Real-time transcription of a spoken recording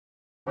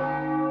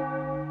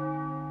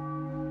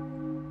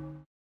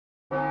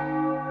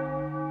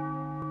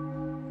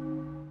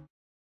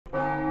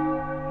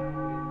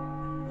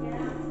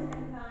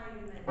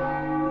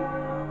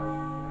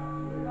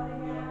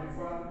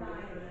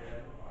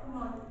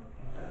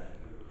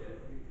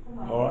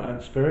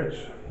Right, spirits,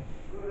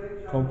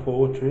 come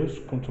forward to us,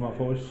 come to my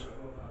voice.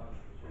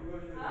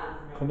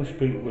 Come and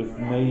speak with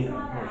me.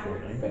 What's your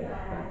name?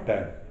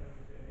 Ben.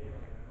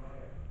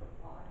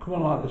 Come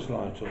and light this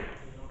light up.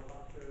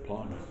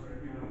 Blimey.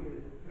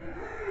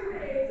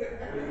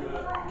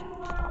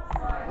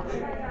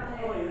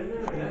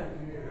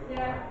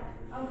 Yeah,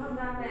 I'll come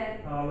down here.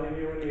 I'll leave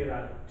you in here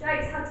then.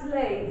 Jake's had to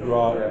leave.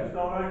 Right. It's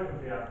not open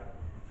for you.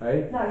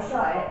 Hey? No,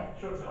 shut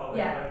it. Shut it off.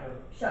 Yeah,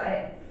 shut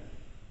it.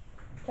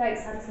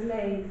 Jake's had to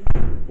leave.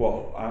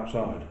 What,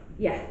 outside?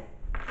 Yeah.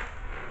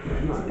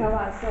 To go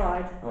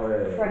outside. Oh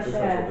yeah, Fresh just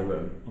air. outside the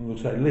room. I'm going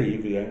to say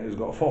leave, he's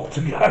got a fault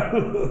to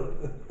go.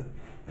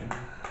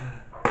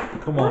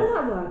 Come Why on,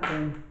 am I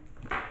working?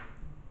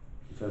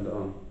 You turned it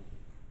on.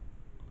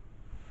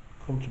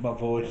 come to my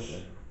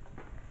voice.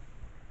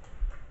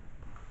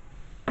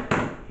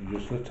 You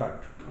just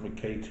attack my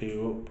KT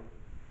up.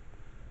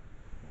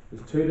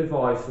 There's 2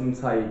 devices on the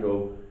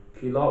table.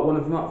 Can you light one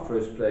of them up for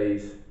us,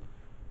 please?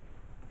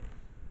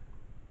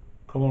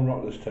 Come and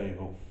rock this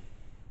table.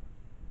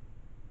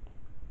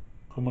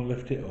 Come and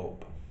lift it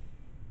up.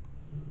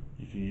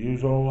 You can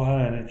use all our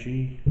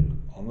energy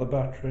on the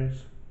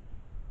batteries,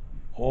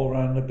 all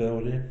around the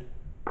building.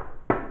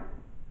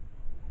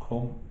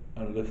 Come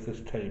and lift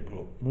this table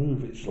up.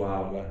 Move it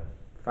slightly.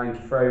 Thank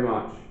you very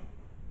much.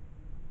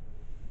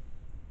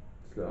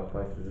 Just lit up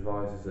both the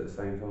devices at the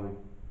same time.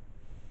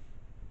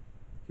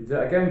 Can you do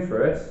that again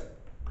for us?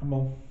 Come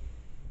on.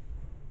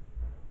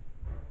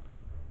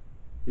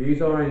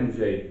 Use our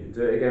energy and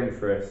do it again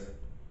for us.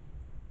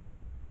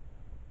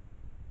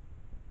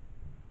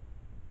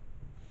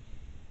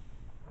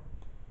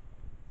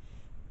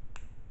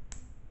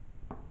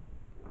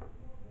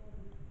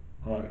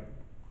 Right.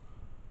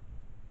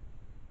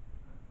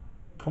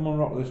 Come and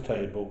rock this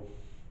table.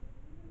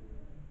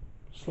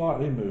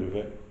 Slightly move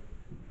it.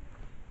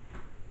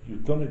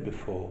 You've done it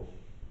before.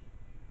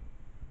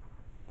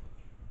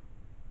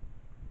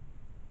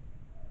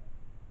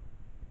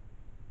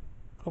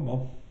 Come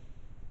on.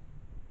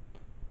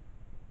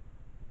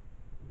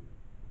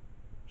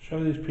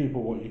 Show these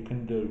people what you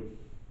can do.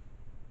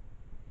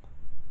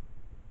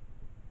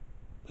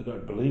 They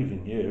don't believe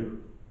in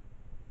you.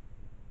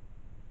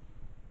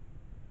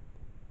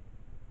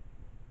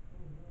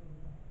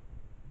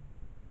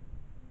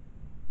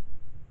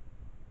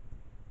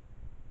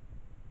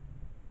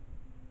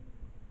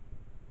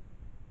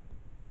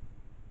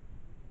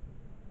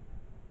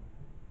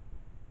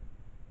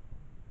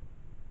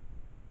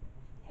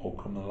 Or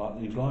come and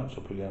light these lights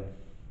up again,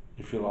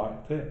 if you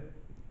liked it.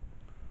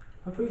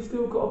 Have we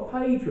still got a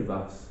page with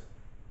us?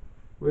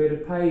 We had a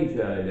page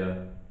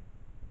earlier.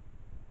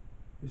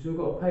 We still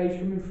got a page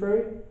coming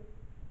through?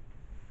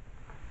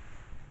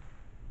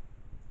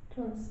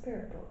 Do you want a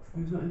spirit box?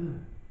 Where's that in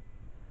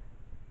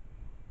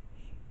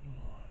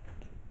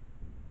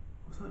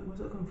there? Where's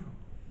that come from?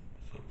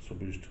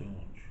 Somebody's torch.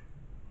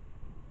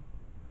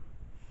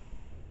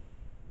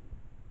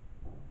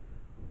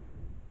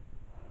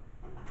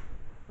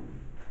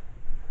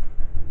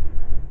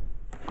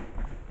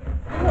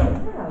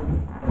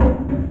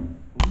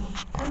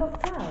 I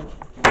looked out.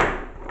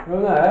 Go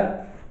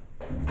there.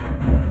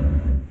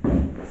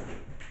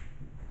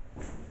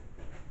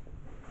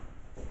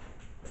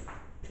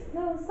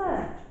 No one's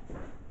there.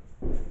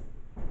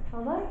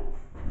 Are they?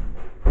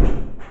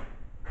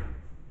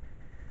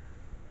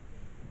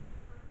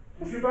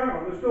 Did you bang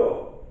on this door?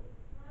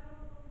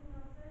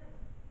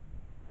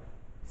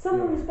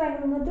 Someone was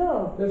banging on the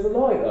door. There's a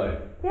light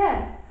though.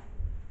 Yeah.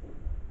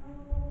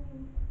 Oh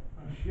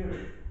shit,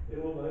 it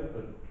won't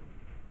open.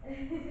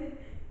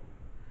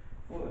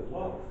 Well, it's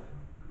locked.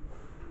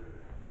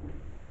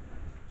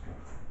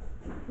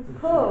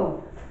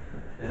 Cool.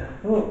 Yeah.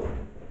 Oh,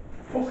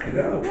 fucking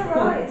hell. You're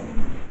right.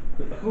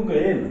 I couldn't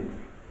get in.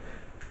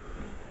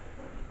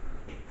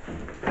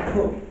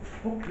 Oh,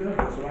 fucking hell,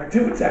 got some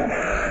activity. I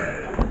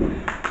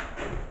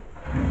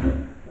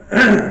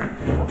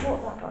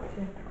brought that back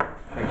to you.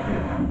 Thank you.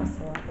 That's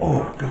alright.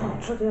 Oh, God.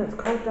 Bloody hell, it's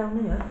cold down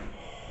here.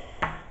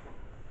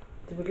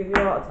 Did we give you a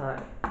heart attack?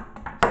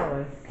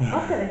 Sorry. I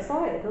get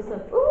excited, doesn't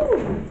it?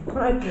 Ooh! Can't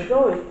open the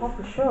door, it's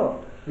proper shut.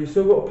 You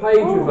still got a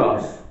page with Oh,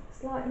 us?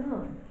 it's lighting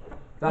up.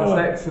 That's Oh.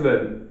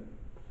 excellent.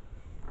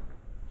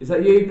 Is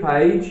that you,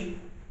 Paige?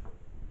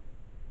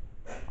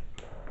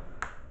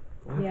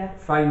 Yeah.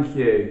 Thank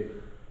you.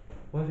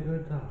 Why did it go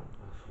dark?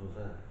 I was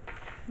there.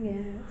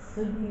 Yeah, it's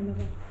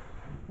humid.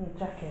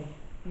 Jackie.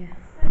 Yeah.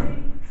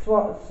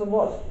 So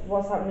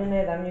what's happening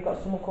here then? You've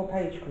got someone called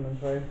Paige coming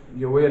through.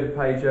 Yeah, we had a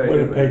page earlier. We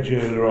had a didn't page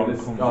earlier on.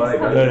 Just- Come oh, there you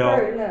go. They are.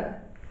 Through, look.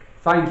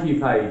 Thank you,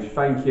 Paige.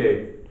 Thank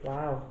you.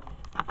 Wow.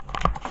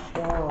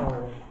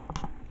 Wow.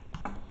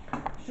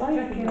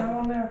 Checking our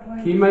on airplane.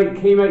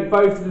 Can you make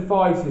both the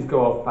devices go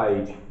off,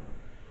 Paige?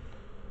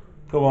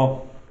 Come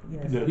on.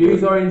 Yes. Do it.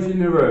 Use orange in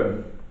the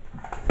room.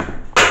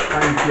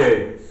 Thank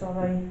you.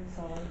 Sorry.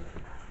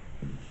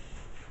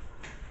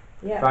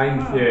 Yeah.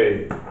 Thank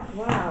you.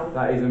 Wow.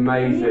 That is Can you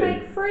amazing.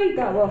 make 3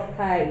 go off,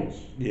 Paige?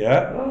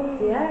 Yeah.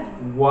 Yeah.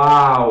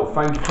 Wow.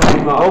 Thank you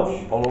very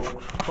much. Oh,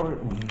 look. Sorry.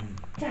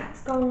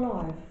 Jack's gone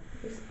live.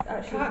 It's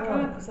actually Can't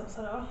wrong. because I'll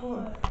set it off,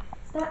 won't it?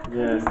 Can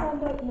Yeah. you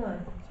stand up? No.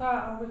 So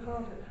I'll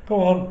record it. Come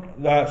on,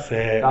 that's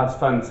it. That's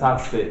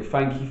fantastic.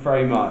 Thank you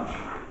very much.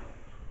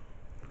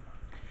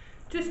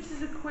 Just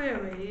as a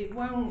query, it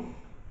won't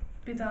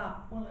be that,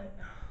 will it?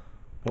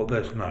 Well,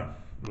 there's no.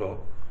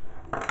 Look.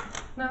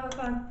 No, that's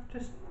fine.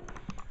 Just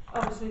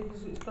obviously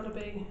because it's got to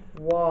be.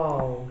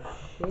 Whoa,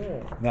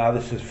 shit. Now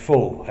this is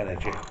full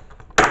energy.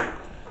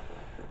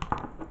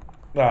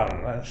 No, I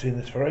haven't seen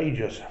this for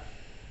ages.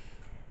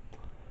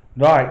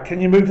 Right,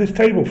 can you move this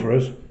table for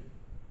us?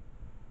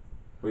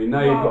 Well, you know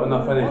you've got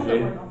enough Well, the one that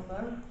energy. went off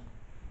then.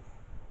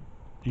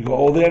 You got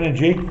all the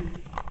energy?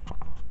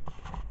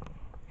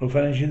 Enough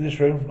energy in this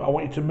room? I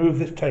want you to move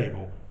this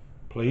table,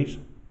 please.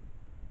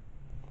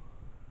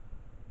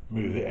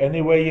 Move it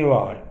anywhere you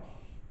like.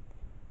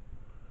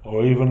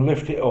 Or even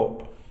lift it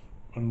up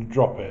and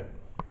drop it.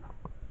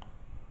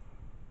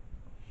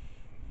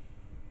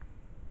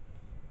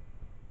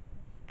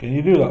 Can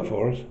you do that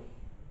for us?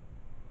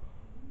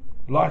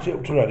 Light it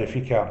up to red if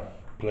you can,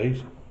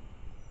 please.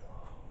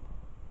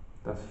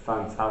 That's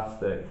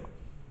fantastic.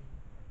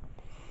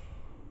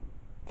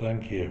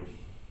 Thank you.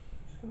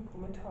 Just going to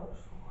put my torch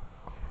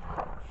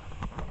somewhere.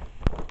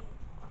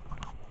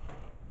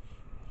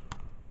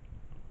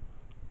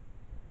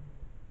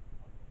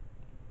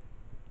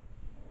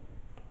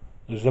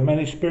 There's there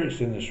many spirits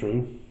in this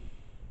room?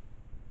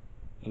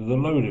 There's a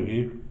load of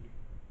you.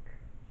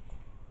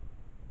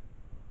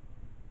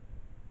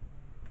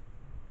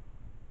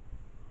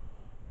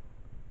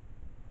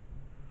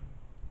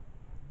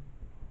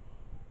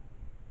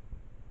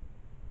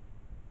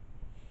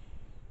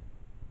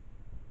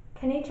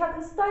 Can you chuck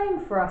a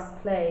stone for us,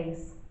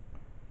 please?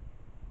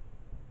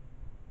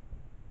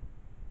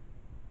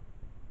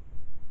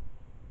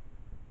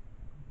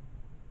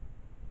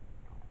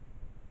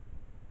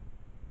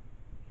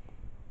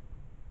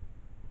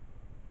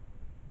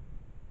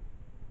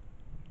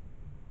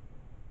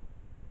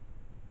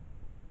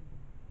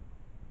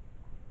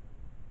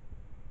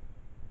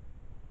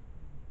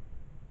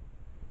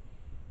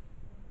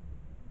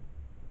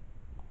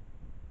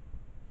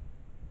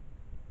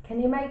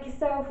 Can you make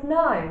yourself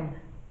known?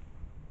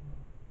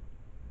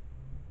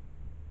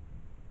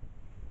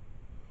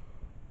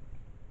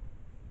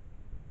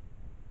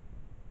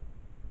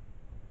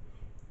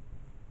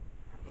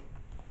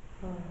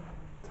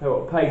 Tell you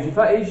what, Paige, if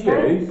that is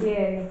Thank you,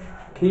 you.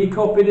 can you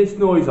copy this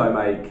noise I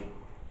make?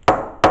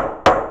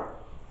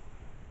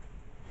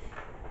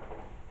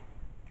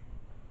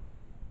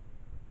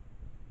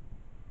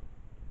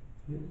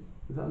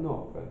 Is that a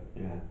knock then?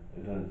 Yeah,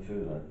 there's only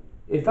two then.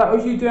 If that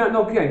was you doing that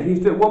knock again, can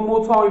you do it one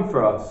more time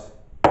for us?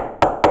 That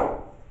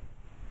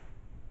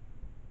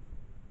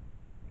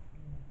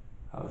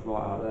was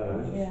right out there,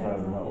 wasn't it? Yeah,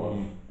 That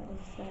was.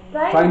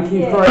 Thank you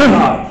very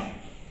much.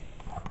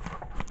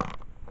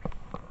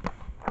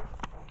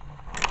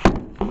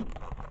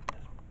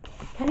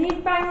 Can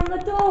you bang on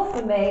the door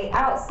for me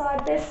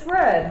outside this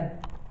room?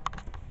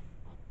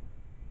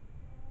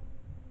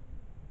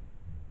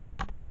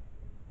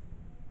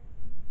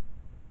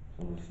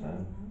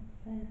 Understand?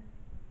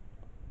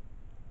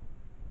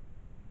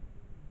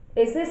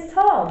 Is this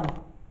Tom?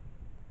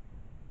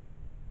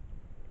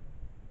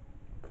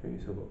 I think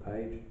you still got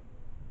Paige.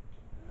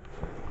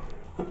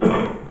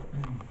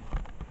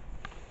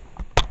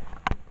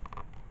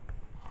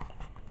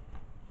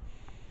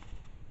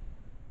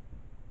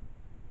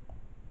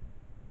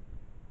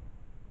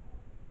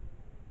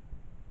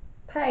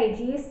 Paige,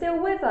 are you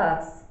still with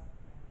us?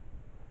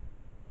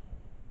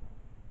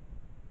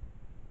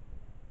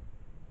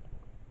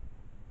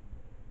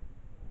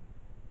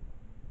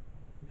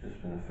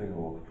 Just been a figure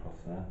walk across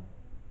there.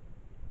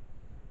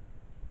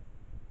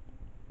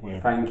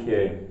 Where? Thank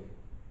you.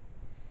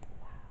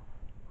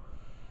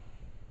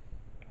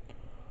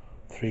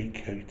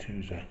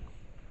 3K2Z.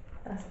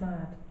 That's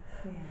mad.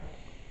 Yeah.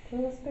 Do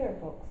you want a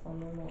spirit box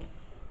on or not?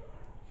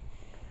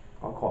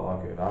 I quite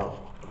like it without.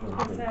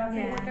 I say, I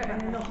think we're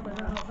getting enough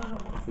without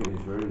that. I think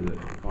it's rude that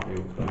you can't hear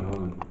what's going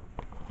on.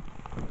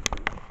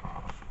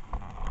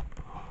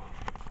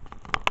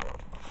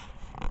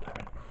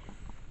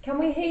 Can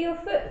we hear your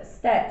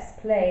footsteps,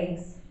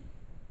 please?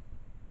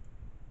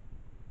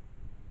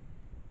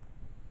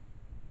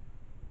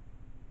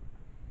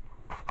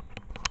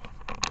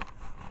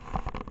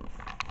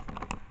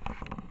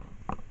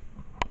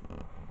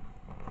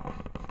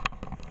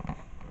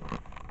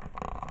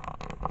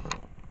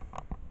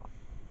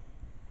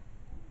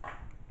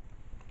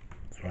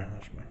 That's right,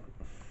 that's me.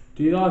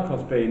 Do you like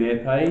us being here,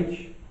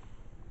 Paige?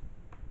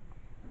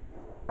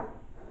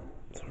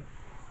 Sorry.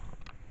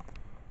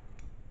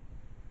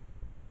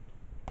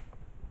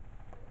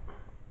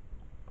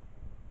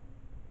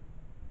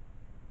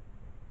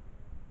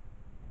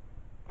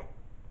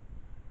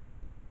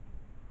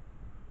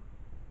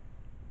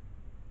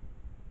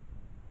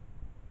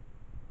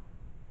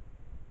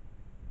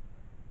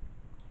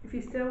 If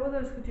you're still with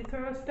us, could you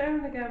throw a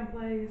stone again,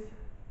 please?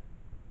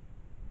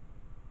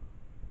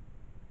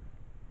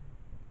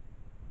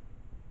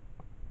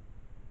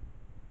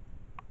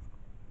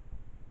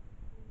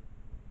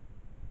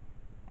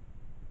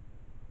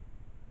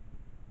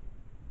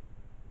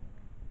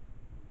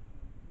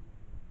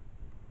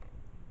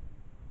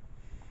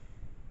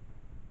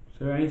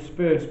 So any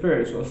spirits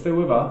that are still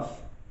with us?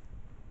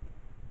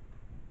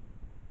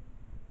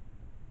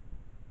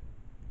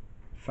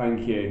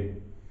 Thank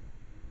you.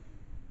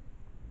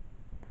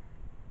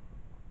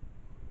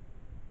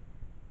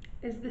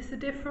 Is this a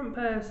different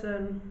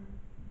person?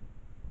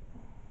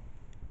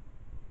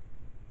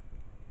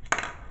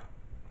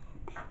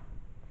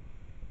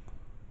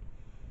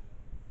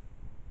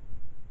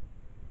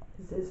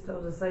 Is it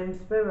still the same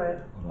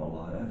spirit? I don't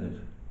like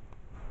headed.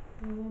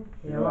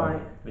 Yeah,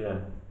 right. Yeah.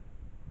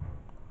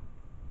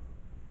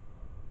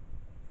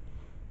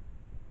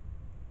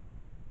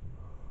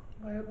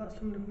 I hope that's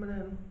somebody coming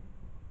in.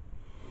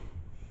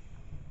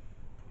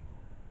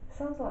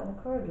 Sounds like in a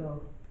corridor.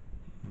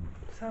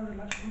 Sounded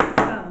like somebody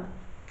fell.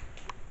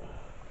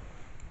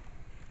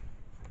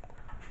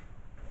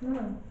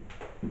 No.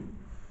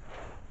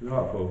 You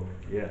right, Paul?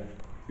 Yeah.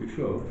 You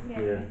sure? Yeah.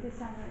 It did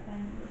sound like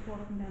then it was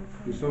walking down the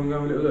Can corridor. someone go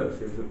have a little look?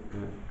 See if it's,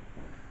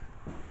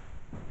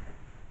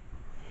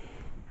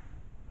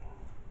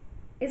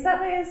 Is that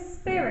the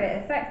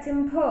spirit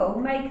affecting Paul,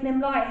 making him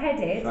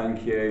lightheaded?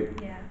 Thank you.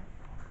 Yeah.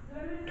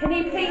 Can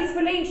you please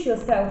release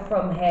yourself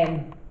from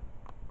him?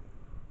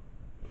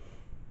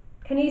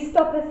 Can you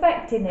stop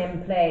affecting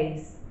him,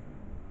 please?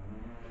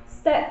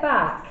 Step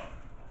back.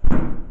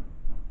 There's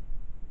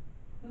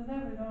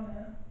nobody on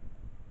here.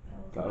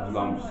 That was sounded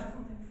lumps. like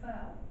something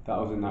fell. That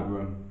was in that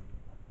room.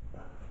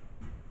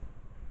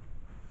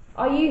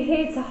 Are you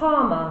here to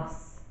harm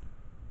us?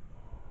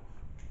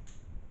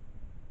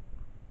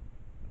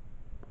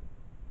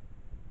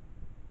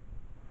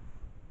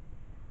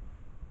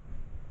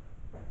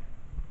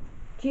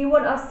 Do you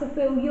want us to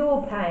feel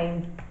your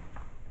pain?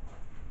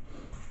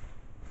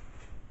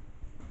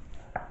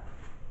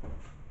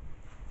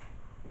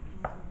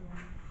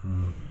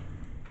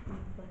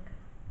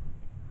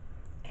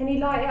 Can you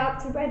light it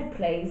up to red,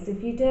 please,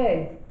 if you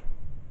do?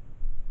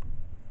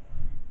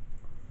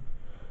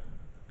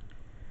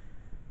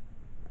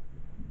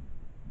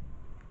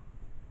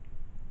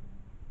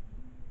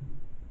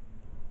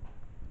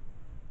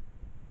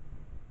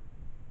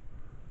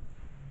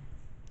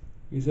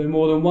 Is there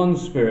more than one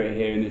spirit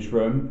here in this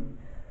room?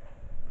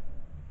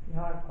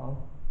 You're right,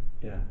 Paul.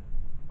 Yeah.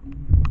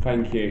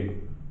 Thank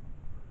you.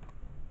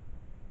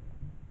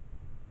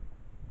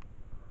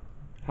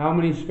 How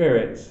many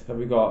spirits have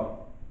we got?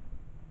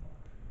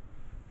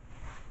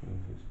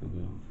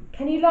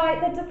 Can you light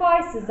the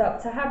devices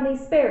up to how many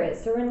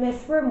spirits are in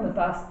this room with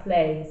us,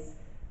 please?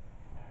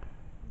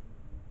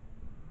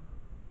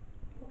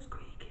 What's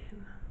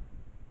creaking?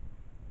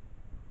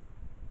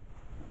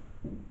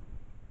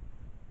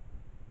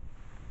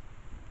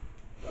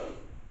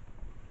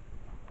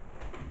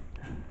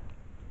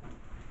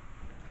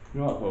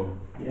 You right, Paul?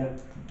 Yeah.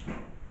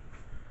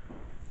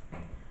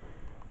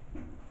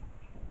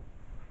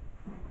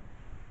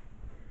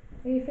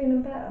 Are you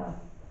feeling better?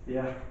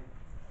 Yeah.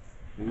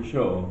 Are you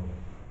sure?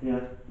 Yeah.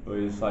 Or are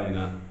you just saying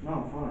that? No,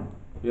 I'm fine.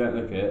 You don't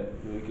look it.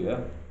 You look it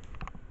up.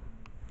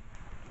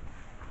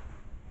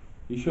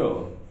 You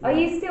sure? Are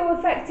you still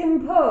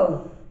affecting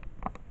Paul?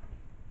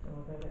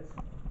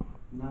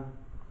 No.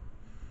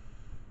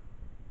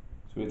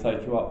 So we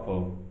take you up,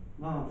 Paul?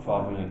 No, I'm 5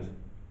 fine. minutes.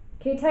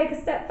 Can you take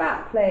a step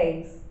back,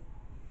 please?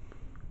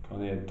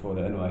 Can't hear the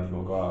toilet anyway if you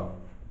want to go out.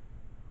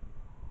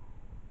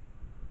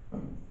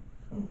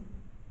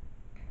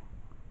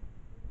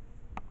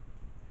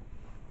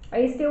 Are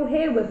you still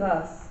here with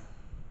us?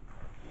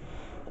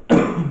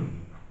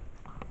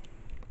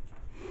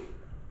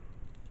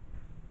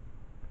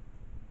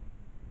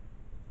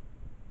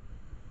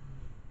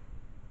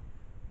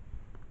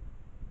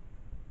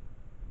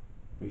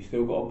 We've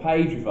still got a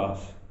page with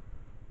us.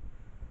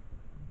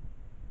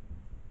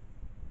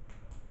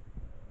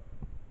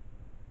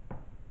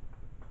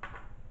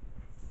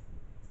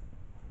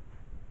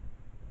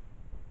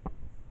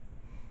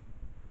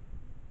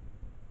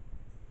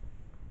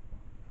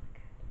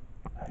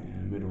 Yeah,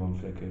 the middle one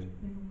flickered.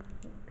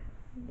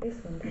 This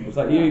one. Was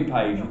that you,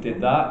 Paige, who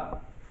did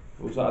that?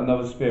 Or was that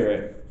another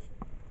spirit?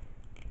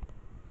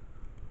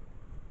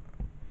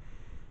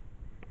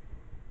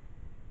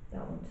 That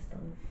one just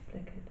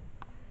unflickered.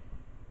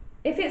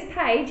 If it's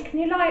Paige, can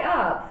you light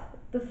up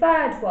the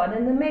third one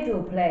in the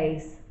middle,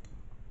 please?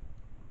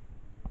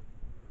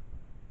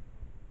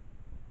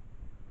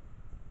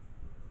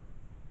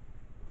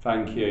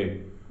 Thank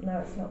you. No,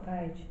 it's not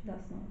Paige.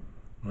 That's not.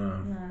 No,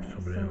 No, it's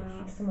somebody someone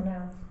else. It's someone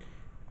else.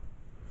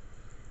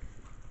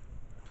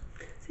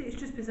 See, it's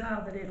just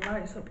bizarre that it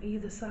lights up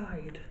either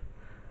side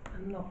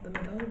and not the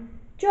middle.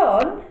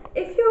 John,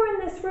 if you're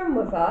in this room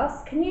with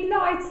us, can you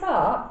light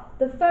up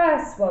the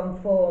first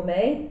one for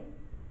me?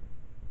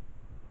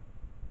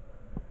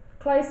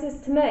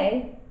 Closest to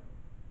me.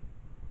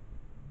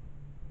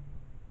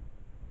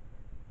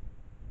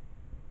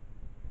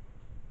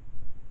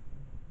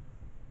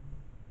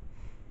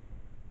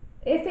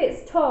 If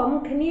it's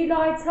Tom, can you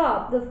light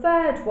up the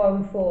third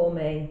one for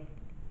me?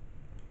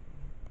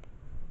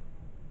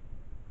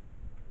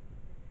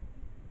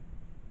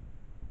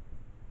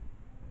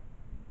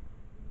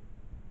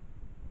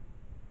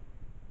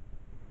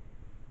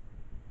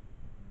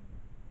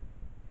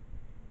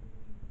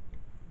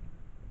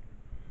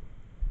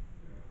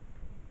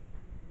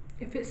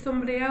 If it's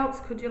somebody else,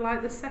 could you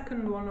light the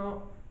second one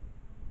up?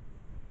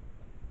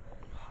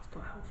 That's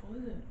not helpful,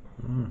 is it?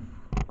 Mm.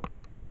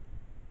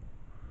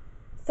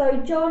 So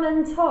John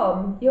and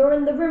Tom, you're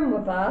in the room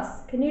with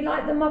us. Can you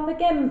light them up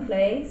again,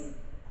 please?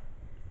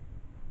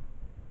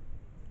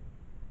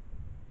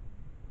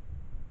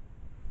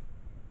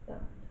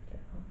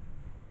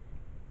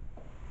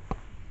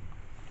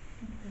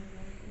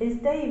 Is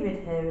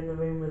David here in the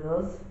room with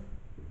us?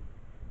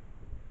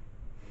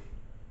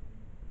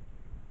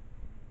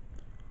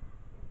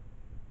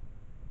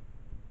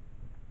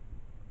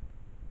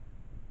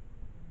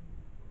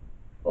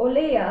 Or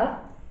Leah?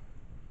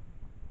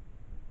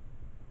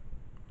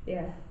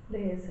 Yeah,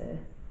 Leah's here.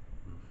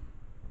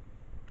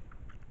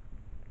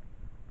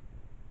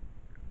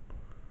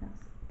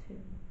 That's two.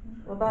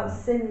 What about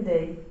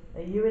Cindy?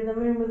 Are you in the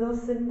room with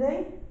us,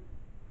 Cindy?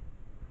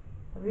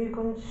 Have you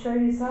come to show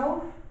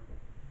yourself?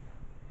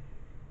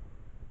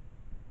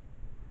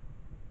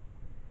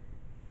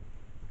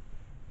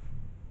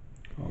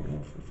 Oh,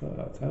 I thought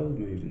that tail's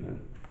moving then.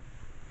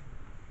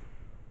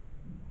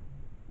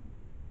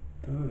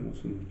 Damn,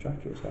 what's in the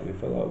jacket or something? It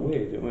felt like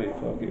weird, didn't it? It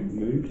felt like it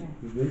moved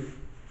with me.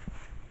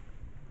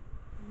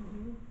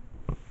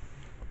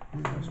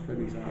 That's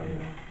pretty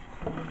sad.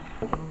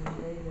 Put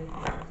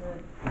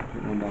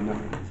one down that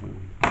way, so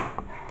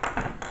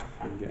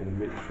I'm getting a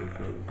mixture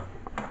feeling.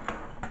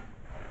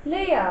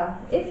 Leah,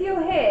 if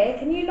you're here,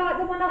 can you light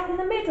the one up in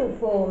the middle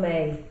for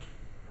me?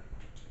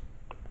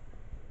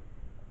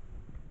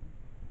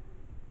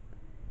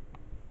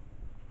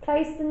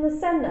 Placed in the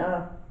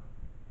centre.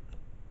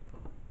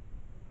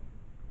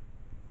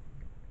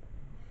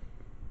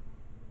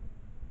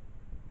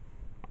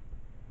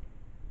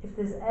 If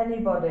there's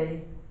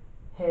anybody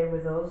here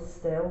with us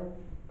still,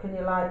 can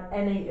you light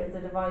any of the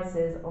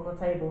devices on the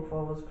table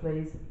for us,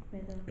 please?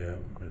 Middle. Yeah,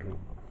 middle.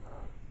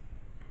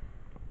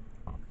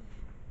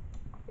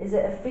 Is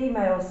it a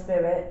female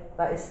spirit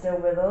that is still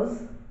with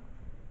us?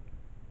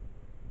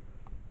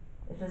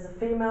 If there's a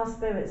female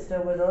spirit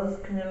still with us,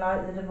 can you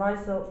light the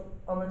device up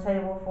on the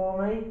table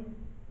for me?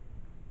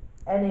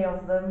 Any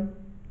of them?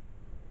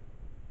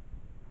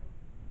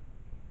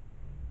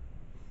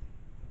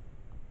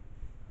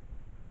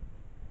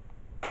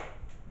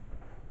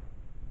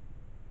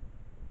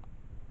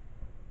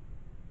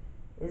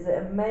 Is it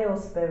a male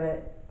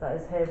spirit that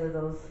is here with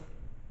us?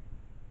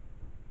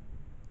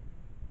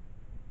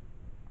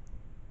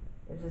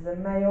 If there's a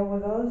male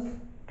with us,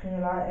 can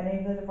you light any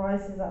of the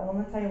devices that are on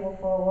the table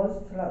for us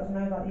to let us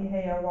know that you're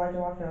here? Why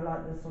do I feel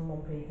like there's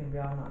someone peeking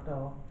behind that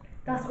door?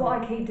 That's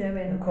what I keep In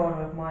doing. the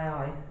corner of my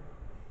eye.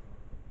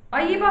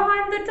 Are you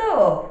behind the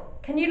door?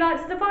 Can you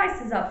light the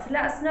devices up to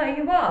let us know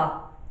you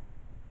are?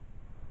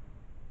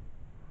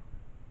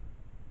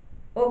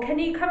 Or can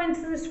you come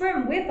into this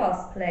room with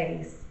us,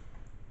 please?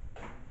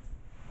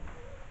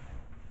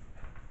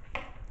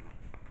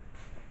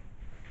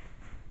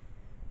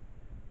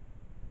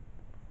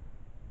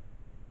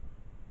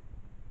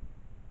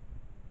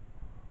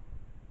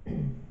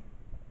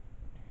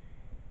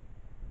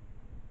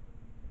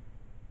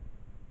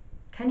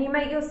 Can you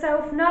make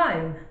yourself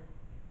known?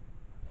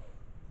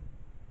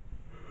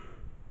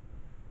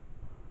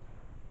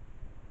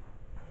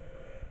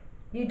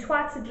 You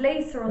twatted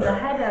Lisa on the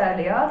head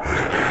earlier.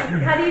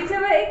 Can you do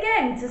it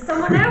again to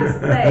someone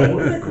else, I please?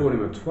 wouldn't call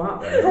him a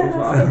twat then. I was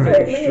like, that's a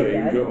bit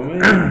extreme, do you know what I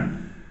mean?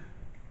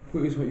 I thought he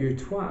was like, you're a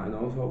twat, and I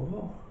was like,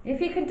 what?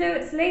 If you can do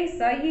it to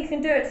Lisa, you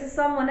can do it to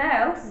someone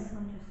else. This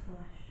one just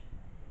flashed.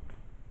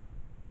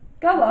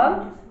 Go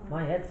on.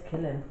 My head's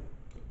killing.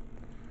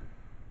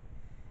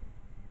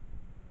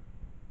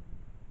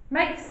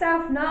 Make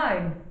yourself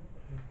known.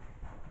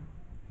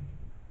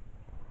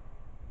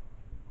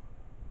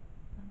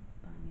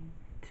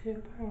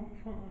 Banging. £2.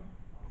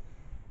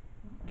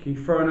 Can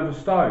you throw another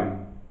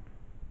stone?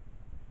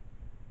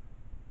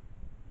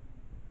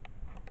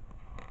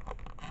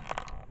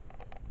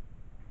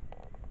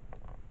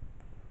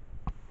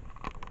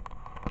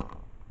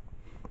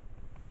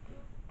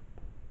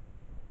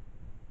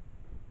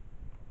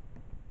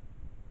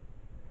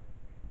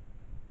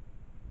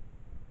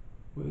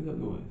 What is that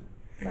noise?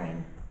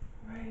 Rain.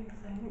 Rain,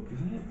 I think.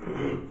 Isn't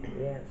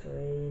it? Yeah, it's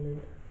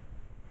raining.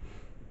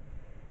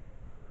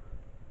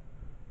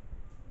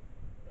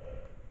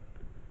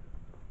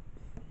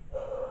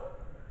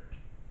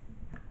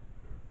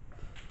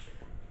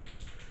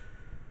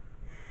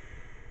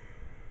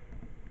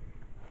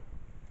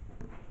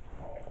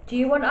 Do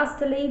you want us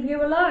to leave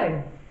you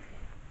alone?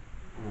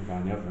 I'm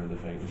down the other end of the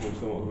thing. There's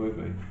someone with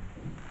me.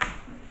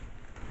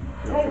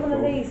 Take one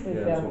of these with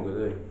Yeah, that's you. what I'm going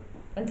to do.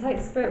 And take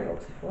the spirit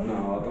box if you want. No,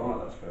 I don't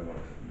like that spare box.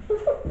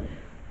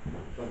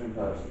 Nothing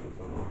personal, I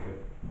don't like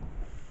it.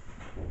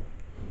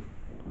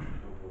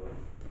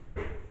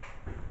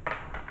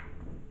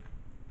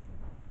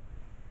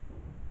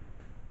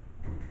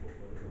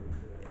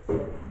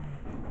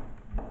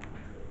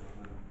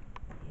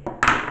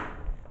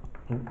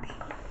 Oops.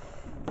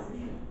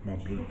 My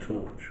blue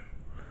torch.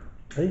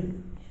 Hey?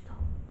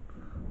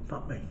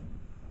 That me?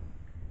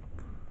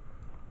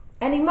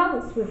 Any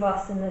monks with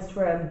us in this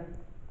room?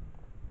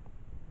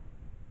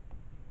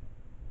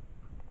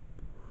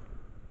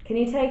 Can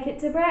you take it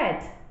to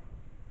bed?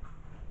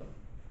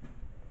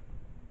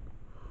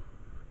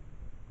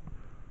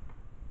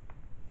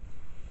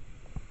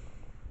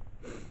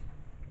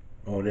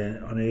 Or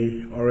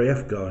any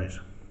RAF guys?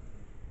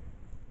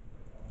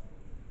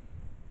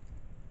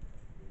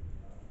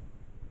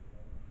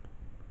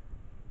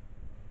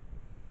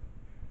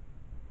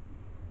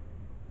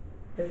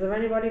 Is there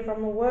anybody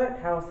from the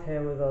workhouse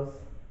here with us?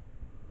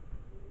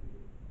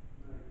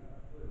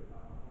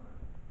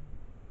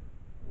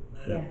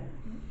 Yeah.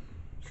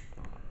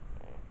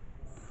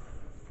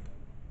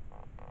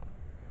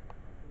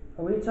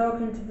 Are we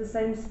talking to the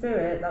same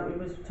spirit that we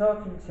was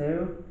talking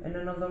to in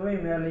another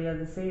room earlier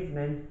this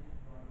evening?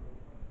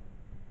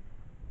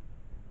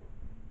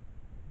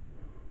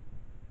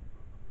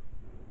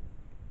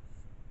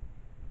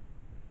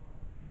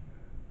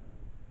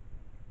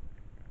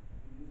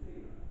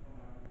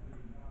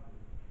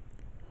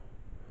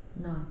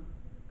 No.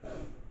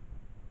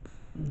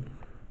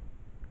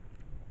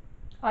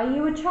 Are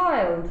you a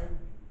child?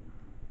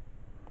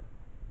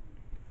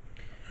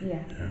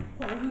 Yeah.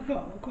 What have we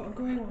got? We've got a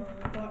grey one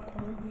and a black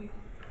one, haven't we?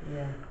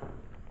 Yeah.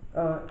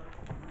 Oh,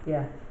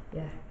 yeah.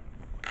 Yeah.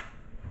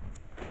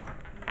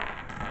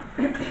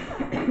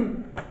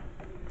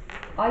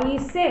 Are you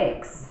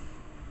 6?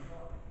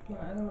 Right,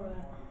 hang on a minute.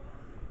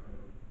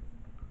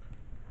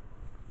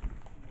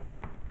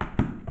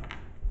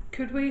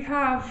 Could we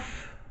have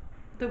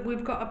that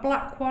we've got a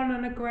black one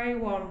and a grey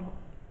one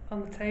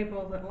on the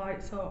table that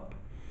lights up?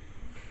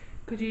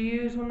 Could you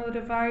use one of the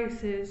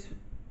devices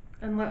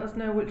and let us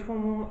know which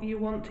one you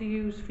want to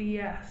use for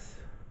yes?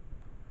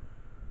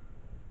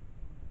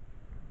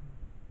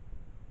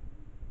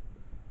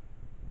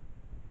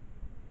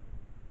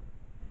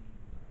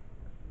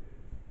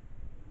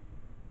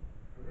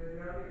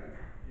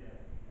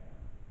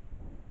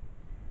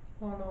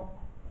 Or not?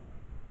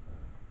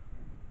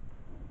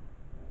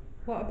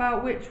 What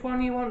about which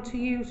one you want to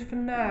use for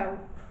now?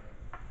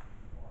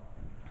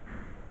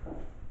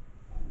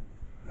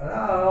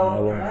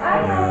 Hello.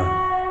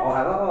 Yeah. Oh,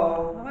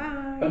 hello.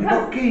 Bye. Have you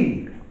got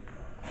key?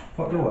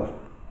 What door?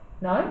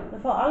 No? I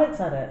thought Alex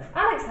had it.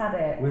 Alex had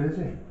it. Where is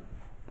he?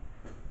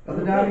 Are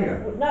they down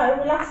here? No,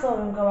 we last saw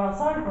him go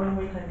outside when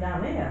we came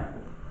down here.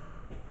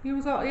 He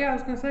was all, yeah, I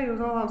was going to say he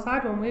was all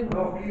outside when we were.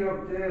 No key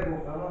on the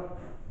table, fella.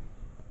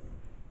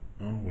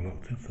 Oh, we're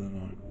locked in for the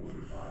night.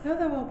 No,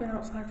 they've all been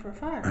outside for a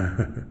fight.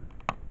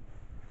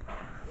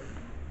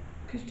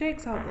 Because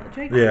Jake's out there.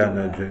 Jake's Yeah, out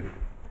no, there. Jake.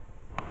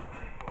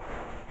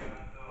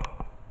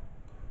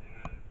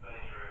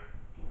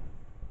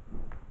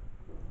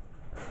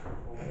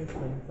 This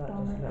one, that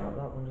just lit up,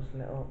 that one just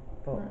lit up,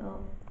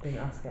 but didn't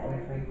ask it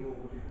anything.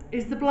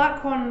 Is the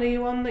black one the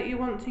one that you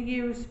want to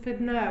use for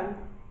now?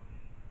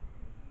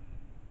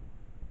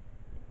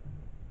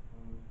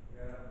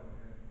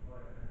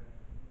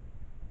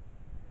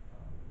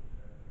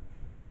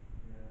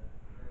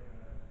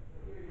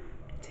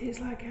 It's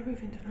like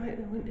everything tonight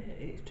though, isn't it?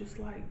 It's just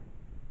like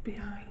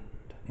behind.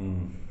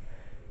 Mm.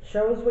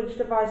 Show us which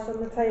device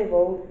on the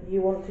table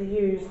you want to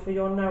use for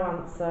your no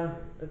answer.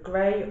 The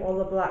grey or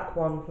the black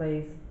one,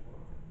 please.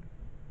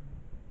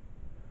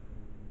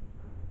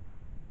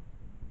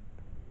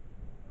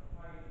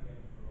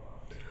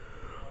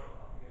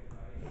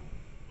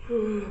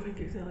 I think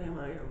it's nearly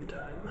my own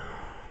time.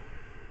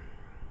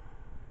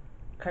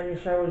 Can you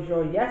show us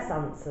your yes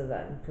answer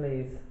then,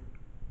 please?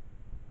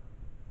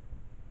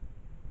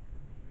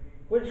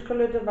 Which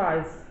colour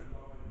device?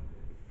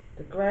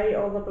 The grey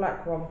or the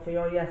black one for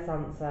your yes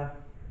answer?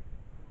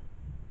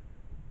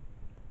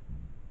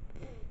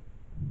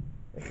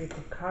 If you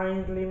could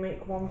kindly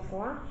make one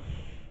flash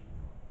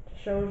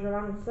to show us your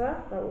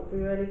answer, that would be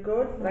really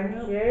good.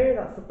 Thank you.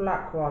 That's the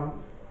black one.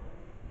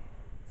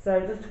 So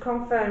just to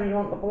confirm, you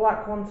want the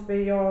black one to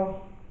be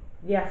your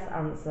yes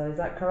answer, is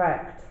that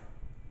correct?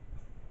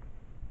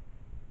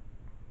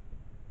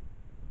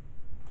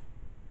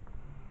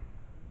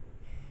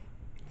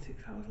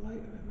 hours later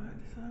it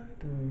might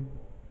decide.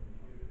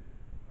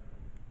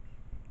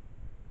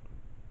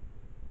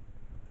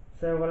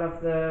 So we'll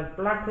have the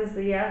black as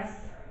the yes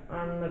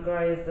and the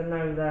grey as the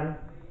no then.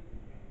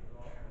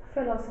 I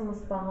feel like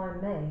someone's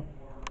behind me.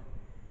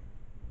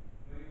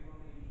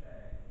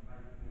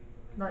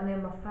 Like near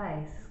my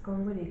face. It's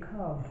gone really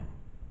cold.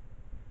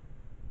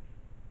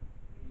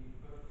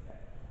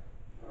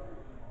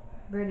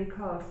 Really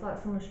cold. It's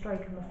like someone's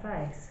stroking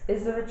my face.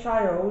 Is there a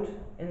child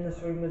in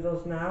this room with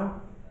us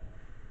now?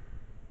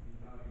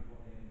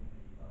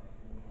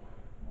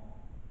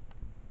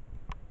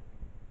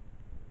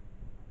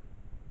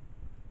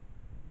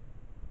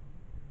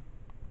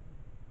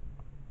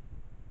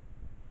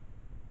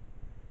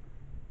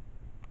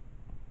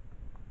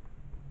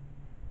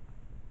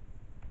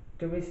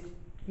 Do we?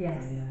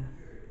 Yes.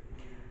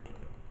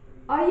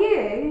 Oh,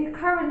 yeah. Are you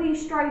currently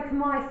stroking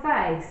my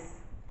face?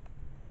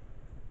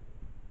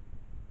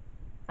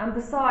 And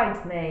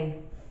beside me?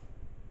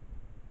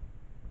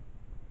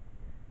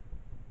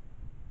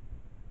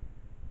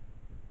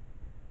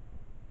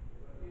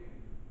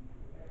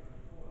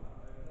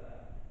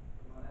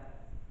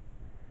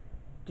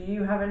 Do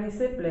you have any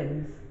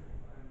siblings?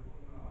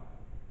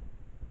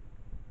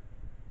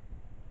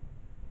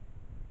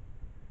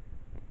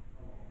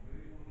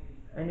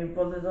 Any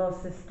brothers or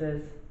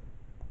sisters?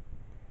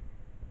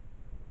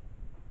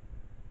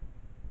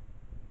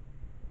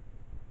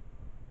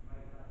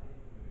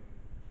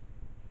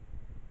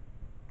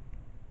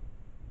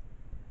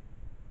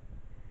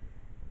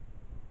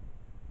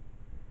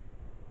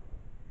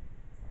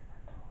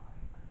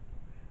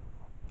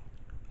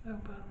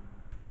 Open.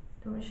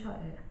 Don't want to shut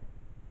it.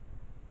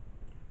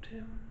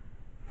 Two.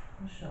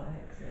 I'll shut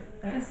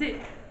exit. Is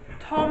it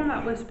Tom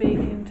that we're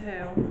speaking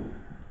to?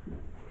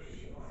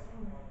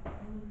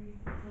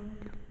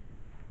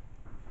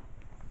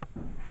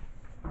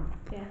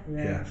 Yeah.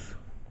 Yes.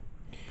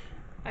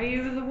 Are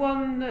you the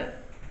one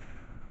that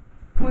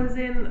was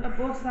in a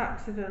bus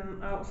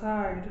accident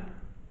outside?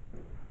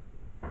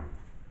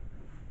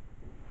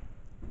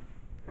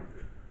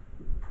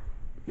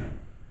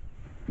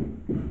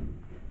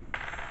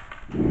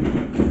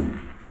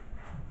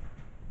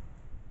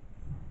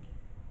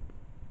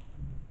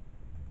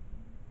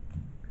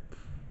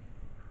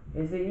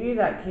 Is it you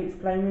that keeps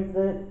playing with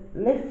the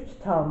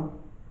lift, Tom?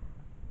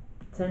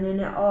 Turning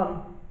it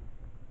on?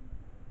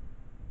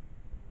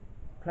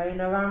 Playing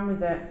around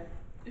with it?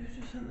 Who's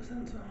just sent the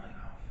sensor light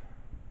off?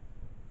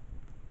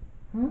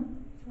 Hmm?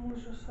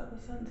 Someone's just set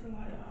the sensor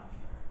light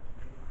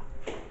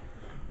off.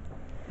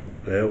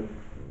 Well,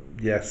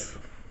 yes.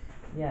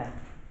 Yeah.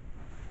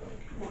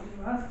 What do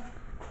you ask?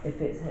 If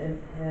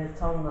it's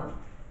Tom that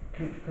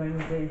keeps playing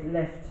with the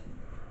lift.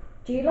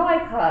 Do you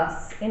like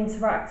us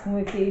interacting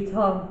with you,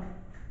 Tom?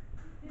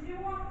 Did you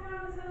walk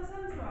down and turn the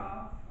sensor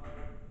off?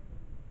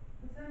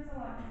 The sensor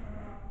light just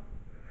went off.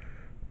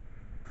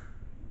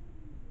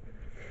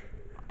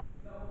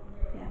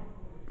 Yeah.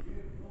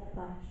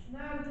 Flash. No,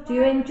 the Do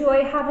you light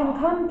enjoy was having off.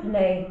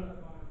 company?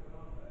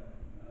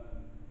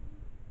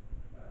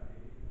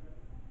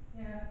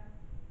 Yeah.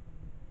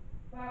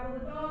 Right, well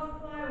the door's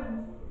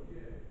closed.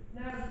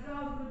 No, the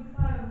door's going to be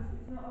closed,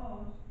 it's not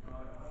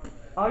us.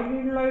 Are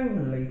you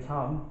lonely,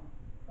 Tom?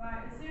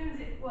 Right, as soon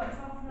as well, it's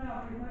off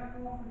now, but it might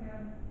go off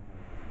again.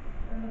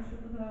 And I'll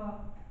shut the door.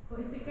 But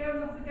if it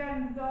goes off again,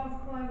 the door's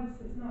closed,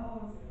 so it's not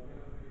us.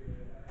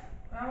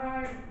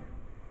 Alright.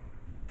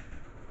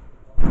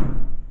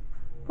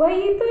 Were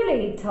you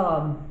bullied,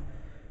 Tom?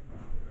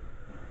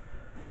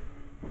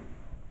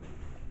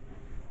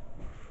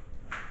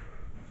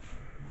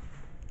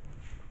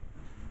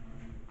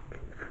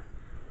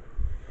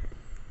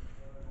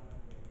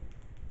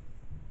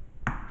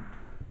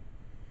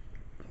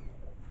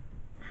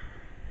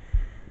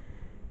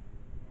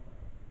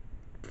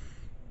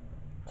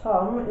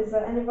 Tom, is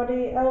there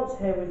anybody else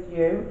here with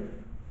you?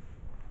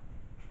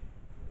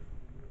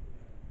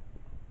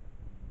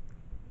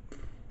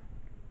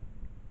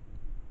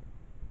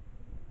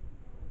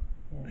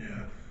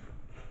 Yes.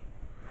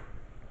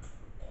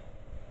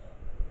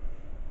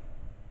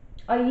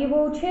 Are you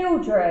all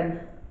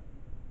children?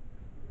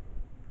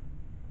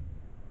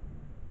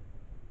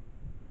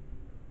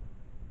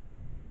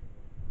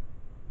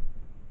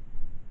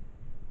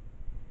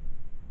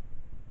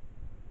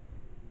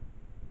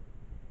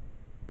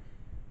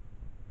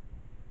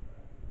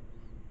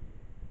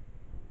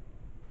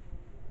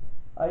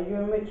 Are you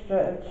a mixture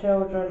of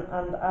children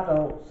and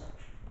adults?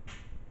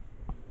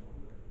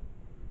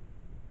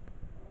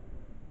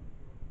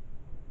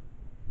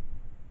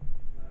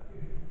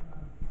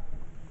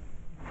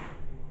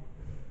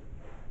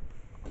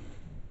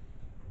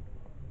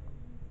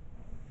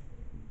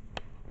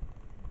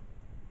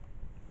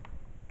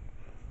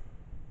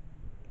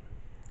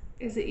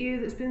 Is it you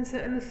that's been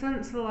setting the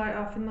sensor light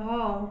off in the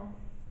hall?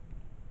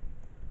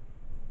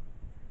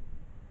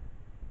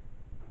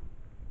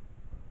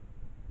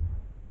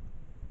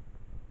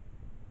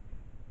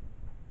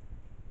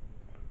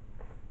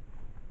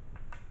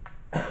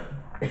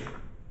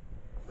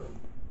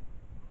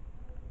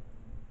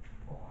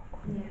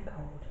 Yeah.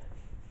 Cold.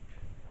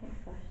 Take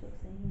flash,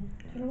 let's see.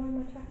 Yeah. Do you want to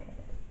wear my jacket?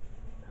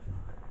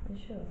 You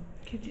sure?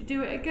 Could you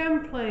do it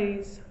again,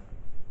 please?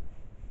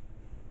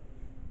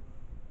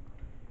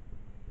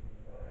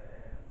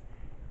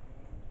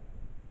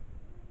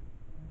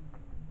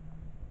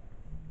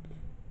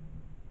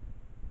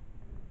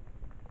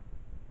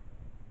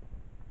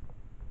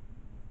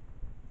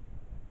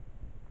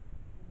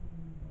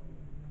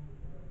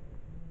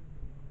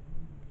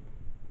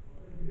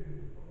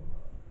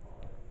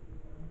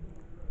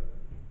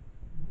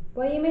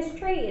 Were you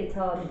mistreated,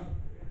 Tom?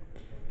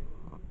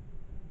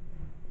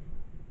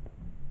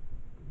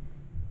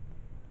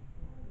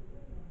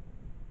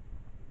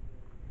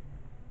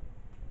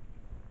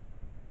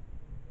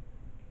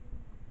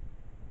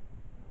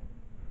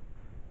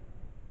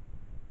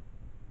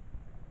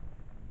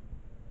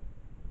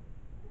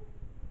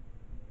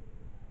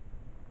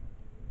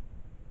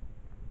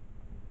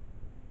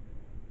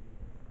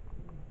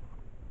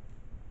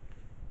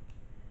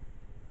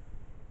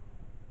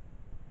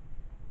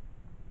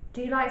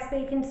 Do you like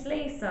speaking to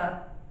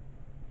Lisa?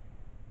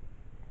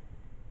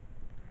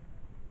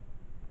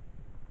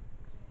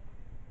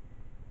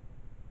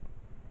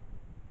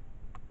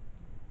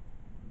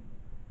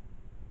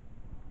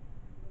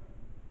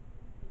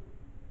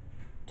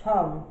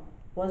 Tom,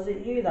 was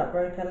it you that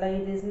broke a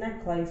lady's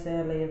necklace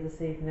earlier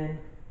this evening?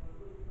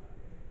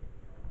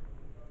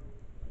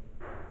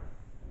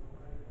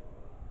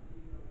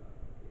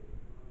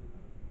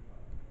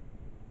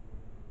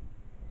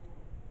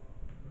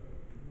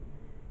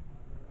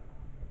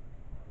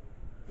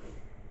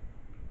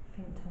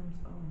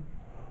 gone.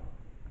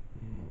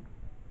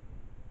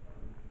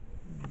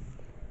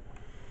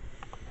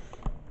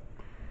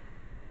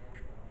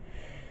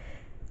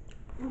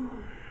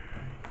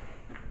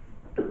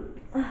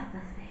 Ah,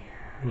 bless me.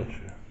 Bless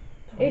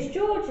you. Is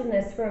George in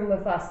this room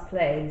with us,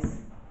 please?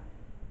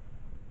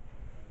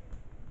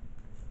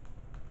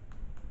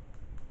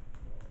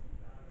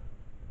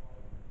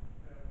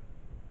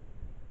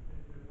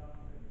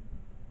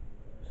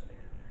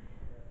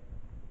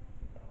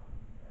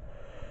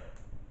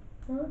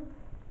 Huh?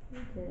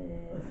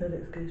 I said,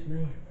 excuse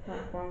me.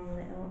 That one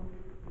lit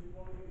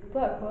up.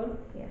 Black one?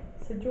 Yeah.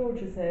 So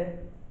George is here.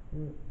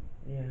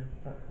 Yeah,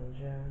 that one's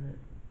yeah, isn't it?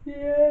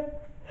 Yeah.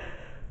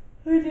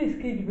 Who just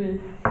excuse me?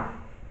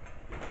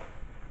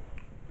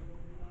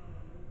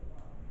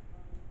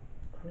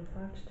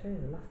 25 to 2,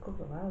 the last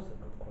couple of hours have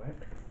gone quick.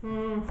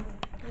 Mm.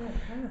 Yeah, it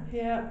has.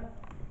 Yeah.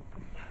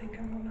 I think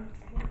I'm gonna have to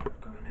think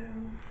of going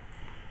home.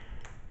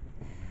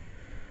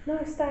 No,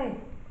 stay.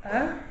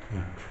 Huh?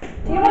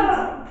 Do you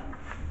want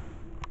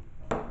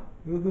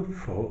Who the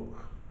fuck?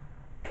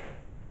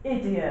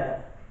 Idiot.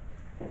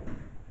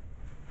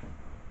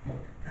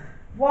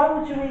 Why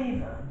would you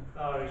even?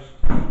 Oh, it's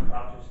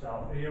I've just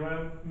stopped. You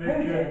Who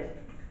moved your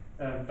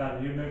did?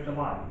 Ben, you moved the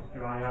light,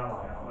 your IR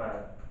light out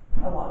there.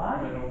 Oh, what,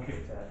 And like? then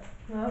unkicked it.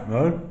 No.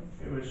 No?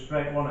 It was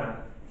straight one end.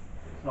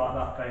 It's like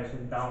that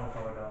facing down the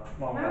corridor.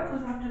 Long No, way.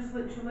 because I've just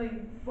literally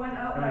went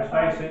out And there it's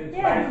about facing, it's,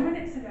 Yeah. 2 facing,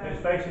 minutes ago.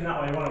 it's facing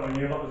that way, wasn't it, when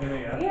you lot was in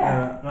here?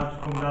 Yeah. And I've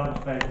just come down,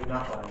 it's facing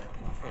that way.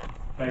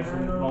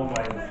 Facing Oh. long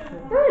way.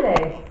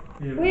 Really?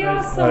 You We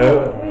are facing-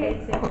 so.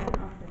 It's different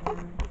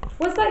office.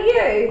 Was that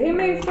you who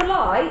moved the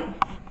light?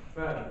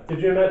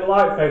 Did you make the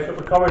light face up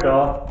the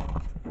corridor?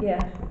 Yeah.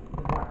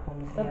 The black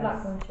ones, The yes.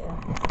 black one, yeah.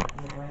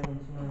 And the grey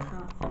ones, no.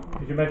 Can't see.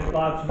 Did you make it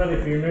light to Billy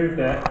if you moved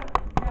it?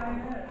 Yeah,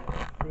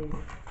 I did. These,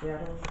 we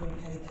had all 3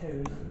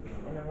 K2s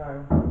in a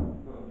row.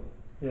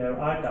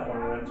 Yeah, I had that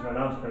when we went to an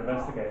house to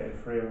investigate it,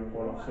 3 and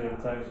 1 off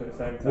at the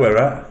same time. Where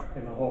at?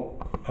 In the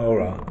hall.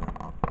 Alright.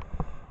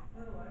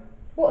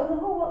 What, in the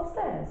hall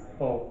upstairs?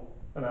 Hall.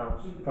 An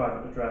house.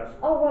 Private address.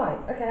 Oh, right,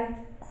 okay.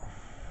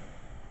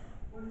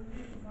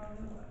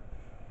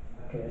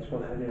 Okay, it's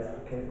one video,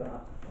 keep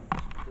that.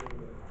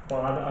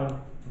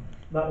 Well,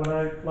 that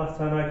when last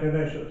time I came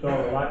in, shut the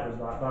door, the light was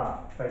like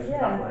that, facing Yeah.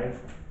 that way,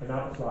 and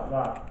now it's like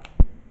that.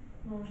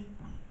 Mm.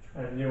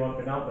 And you hadn't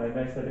been out there, and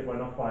they said it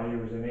went off while you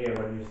was in here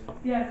when you.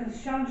 Yeah,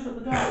 because Shan shut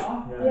the door.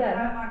 Yeah.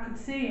 Yeah. I could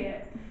see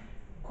it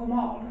come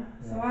on,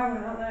 so Yeah. I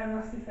went out there and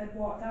asked if they'd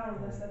walked down,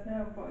 and they said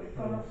no, but it's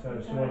gone off. So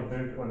the someone door.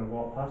 moved it when I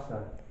walked past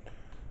there.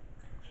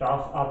 So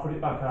I'll put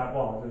it back how it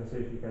was and see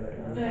if you get it.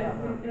 Yeah,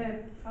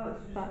 Alex was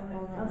just Back on it.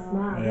 on it. That's now.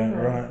 mad, Yeah, isn't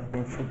it? right. I'm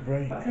going for a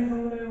break. But I think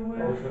I'm going to Oh,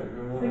 is it good,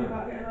 think wasn't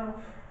about getting off.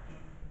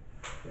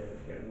 Yeah,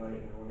 it's getting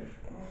late now, isn't it?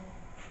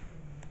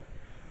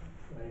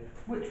 Late.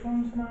 Which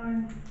one's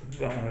mine?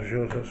 That one's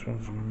yours, this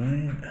one's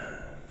mine.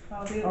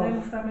 Oh, they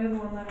must have my other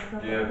one then. 'cause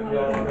I've Yeah, got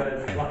Yeah, one.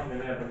 it's black in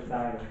there, but it's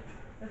dying.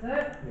 Is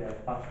it? Yeah,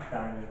 that's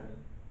dying.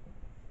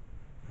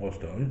 What's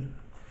that?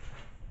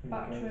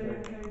 Battery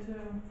and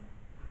K2.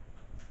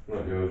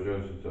 Not yours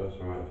is that's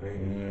the right thing.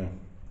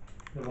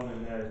 Yeah. The one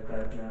in there is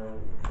dead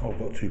now. I've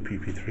got 2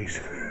 PP3s.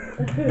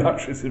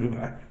 Batteries in the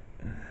back.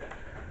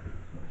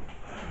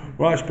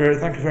 Right, Spirit,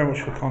 thank you very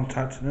much for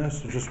contacting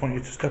us. I just want you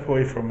to step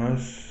away from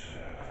us.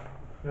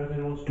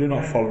 Do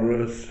not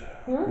follow us.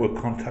 Hmm? We'll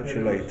contact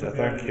you later.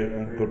 Thank you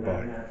and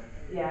goodbye.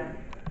 Yeah.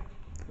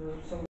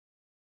 Some